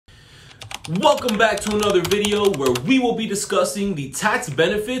Welcome back to another video where we will be discussing the tax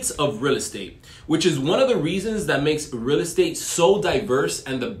benefits of real estate, which is one of the reasons that makes real estate so diverse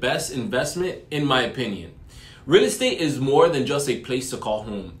and the best investment in my opinion. Real estate is more than just a place to call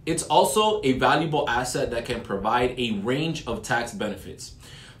home. It's also a valuable asset that can provide a range of tax benefits.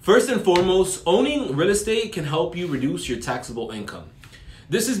 First and foremost, owning real estate can help you reduce your taxable income.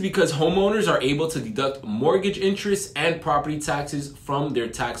 This is because homeowners are able to deduct mortgage interest and property taxes from their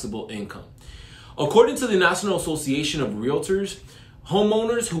taxable income. According to the National Association of Realtors,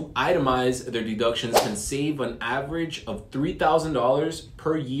 homeowners who itemize their deductions can save an average of $3,000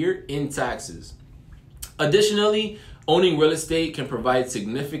 per year in taxes. Additionally, owning real estate can provide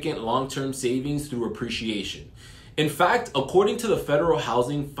significant long-term savings through appreciation. In fact, according to the Federal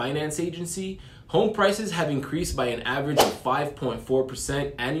Housing Finance Agency, home prices have increased by an average of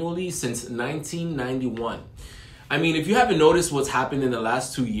 5.4% annually since 1991. I mean, if you haven't noticed what's happened in the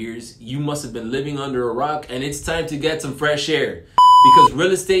last 2 years, you must have been living under a rock, and it's time to get some fresh air because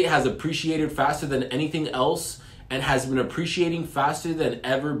real estate has appreciated faster than anything else and has been appreciating faster than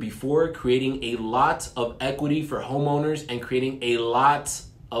ever before, creating a lot of equity for homeowners and creating a lot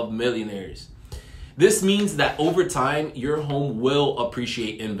of millionaires. This means that over time, your home will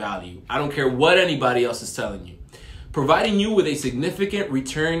appreciate in value. I don't care what anybody else is telling you, providing you with a significant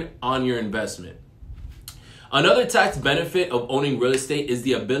return on your investment. Another tax benefit of owning real estate is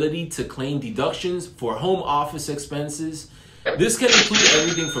the ability to claim deductions for home office expenses. This can include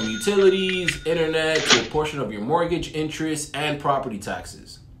everything from utilities, internet, to a portion of your mortgage interest and property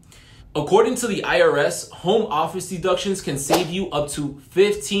taxes. According to the IRS, home office deductions can save you up to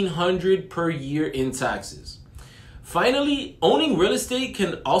 $1,500 per year in taxes. Finally, owning real estate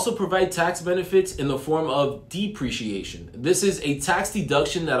can also provide tax benefits in the form of depreciation. This is a tax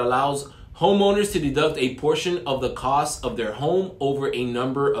deduction that allows homeowners to deduct a portion of the cost of their home over a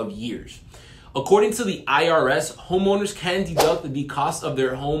number of years. According to the IRS, homeowners can deduct the cost of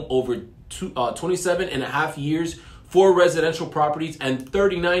their home over 27 and a half years for residential properties and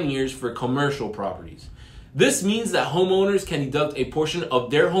 39 years for commercial properties. This means that homeowners can deduct a portion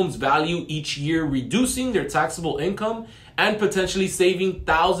of their home's value each year, reducing their taxable income and potentially saving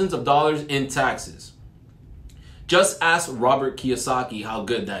thousands of dollars in taxes. Just ask Robert Kiyosaki how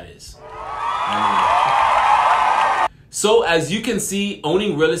good that is. So as you can see,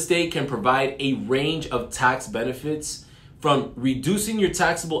 owning real estate can provide a range of tax benefits, from reducing your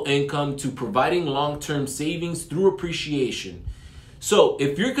taxable income to providing long-term savings through appreciation. So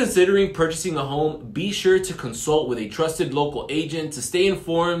if you're considering purchasing a home, be sure to consult with a trusted local agent to stay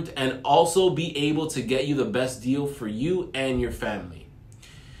informed and also be able to get you the best deal for you and your family.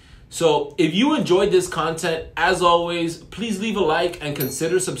 So if you enjoyed this content, as always, please leave a like and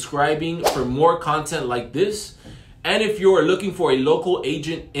consider subscribing for more content like this. And if you're looking for a local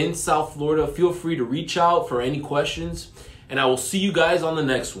agent in South Florida, feel free to reach out for any questions. And I will see you guys on the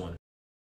next one.